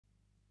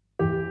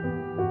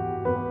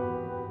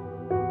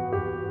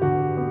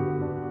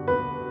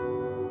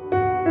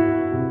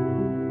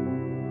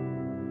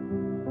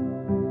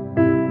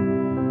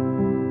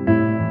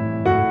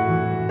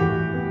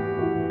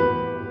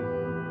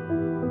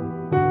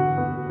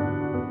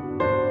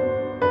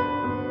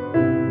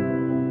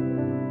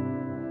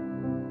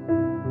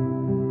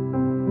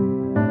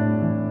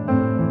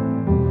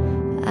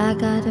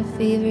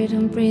fever,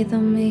 don't breathe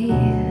on me.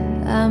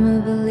 I'm a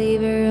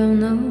believer of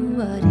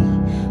nobody.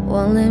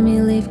 Won't let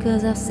me leave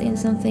cause I've seen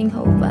something.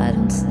 Hope I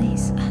don't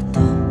sneeze, I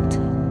don't.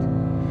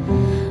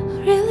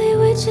 Really,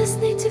 we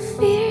just need to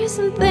fear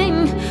something.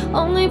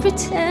 Only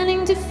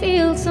pretending to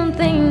feel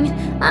something.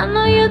 I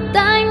know you're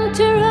dying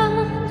to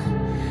run.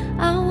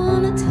 I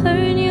wanna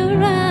turn you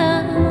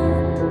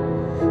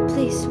around.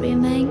 Please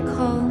remain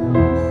calm.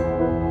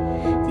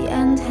 The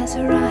end has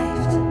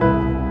arrived.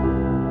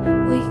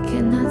 We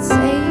cannot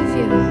save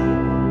you.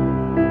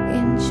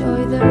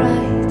 Enjoy the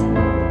ride.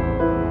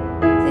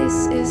 This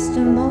is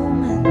the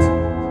moment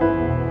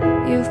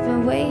you've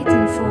been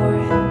waiting for.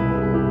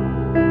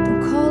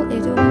 Don't call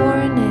it a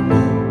warning.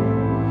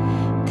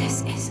 This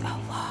is a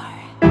war.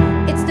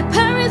 It's the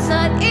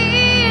parasite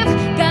Eve.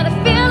 Got a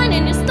feeling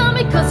in your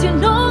stomach cause you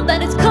know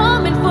that it's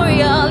coming for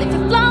you. Leave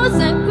your flowers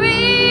and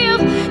grieve.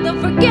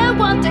 Don't forget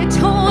what they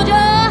told you.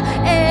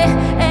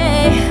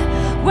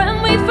 When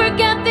we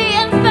forget the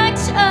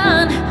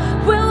infection,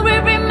 will we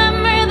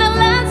remember the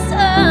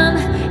lesson?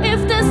 If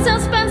the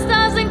suspense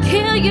doesn't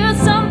kill you,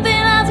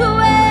 something as well.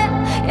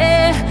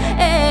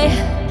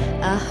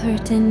 I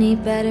heard they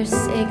need better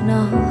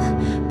signal.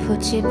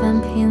 Put chip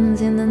and pins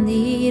in the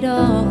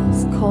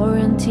needles.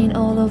 Quarantine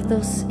all of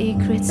those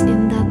secrets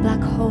in that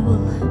black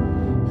hole.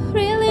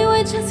 Really,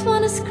 we just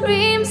wanna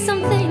scream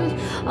something.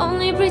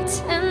 Only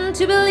pretend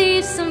to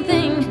believe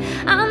something.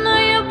 I know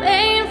you're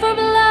paying for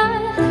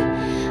blood.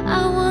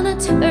 I wanna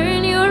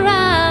turn you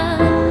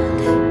around.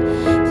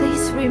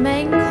 Please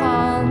remain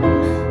calm.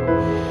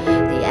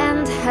 The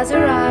end has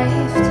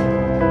arrived.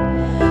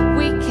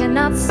 We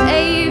cannot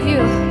save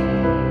you.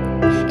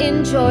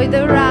 Enjoy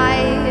the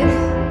ride.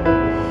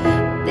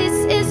 This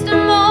is the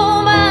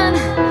moment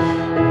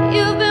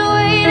you've been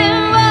waiting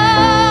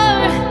for.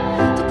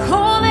 To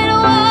call it a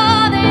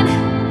warning.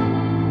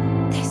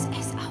 This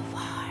is a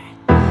war.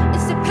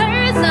 It's the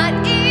parasite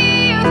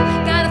Eve.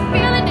 Got a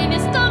feeling in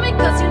your stomach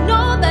cause you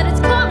know that it's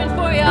coming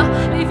for you.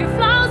 Leave your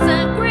flowers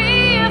and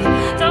grieve.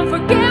 Don't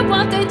forget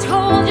what they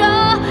told you.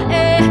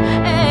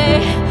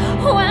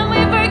 When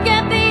we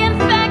forget the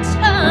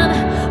infection,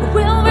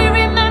 will we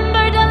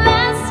remember the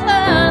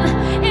lesson?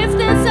 If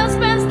the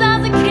suspense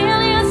doesn't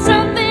kill you,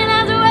 something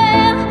as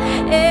well.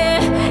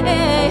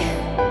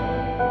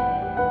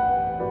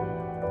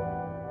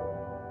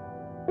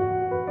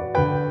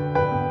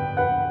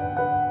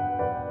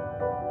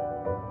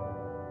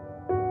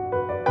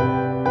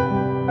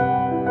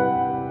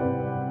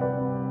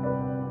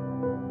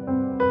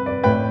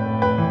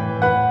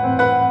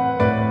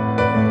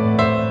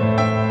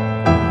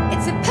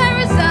 It's a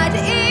parasite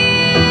Eve.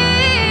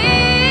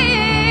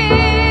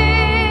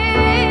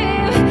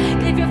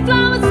 Leave your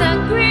flowers and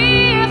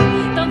grieve.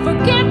 Don't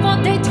forget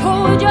what they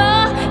told you.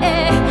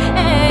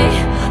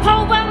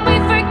 Oh, when we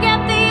forget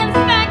the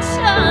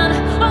infection,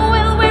 oh,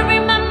 will we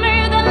remember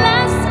the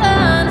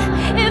lesson?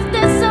 If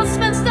the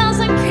suspense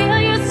doesn't kill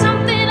you,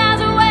 something as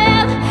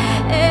well.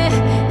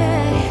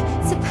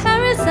 It's a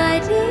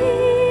parasite Eve.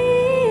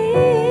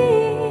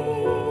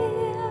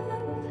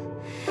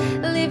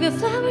 Leave your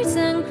flowers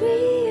and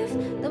grieve.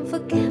 Don't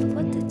forget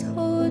what they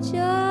told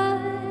you.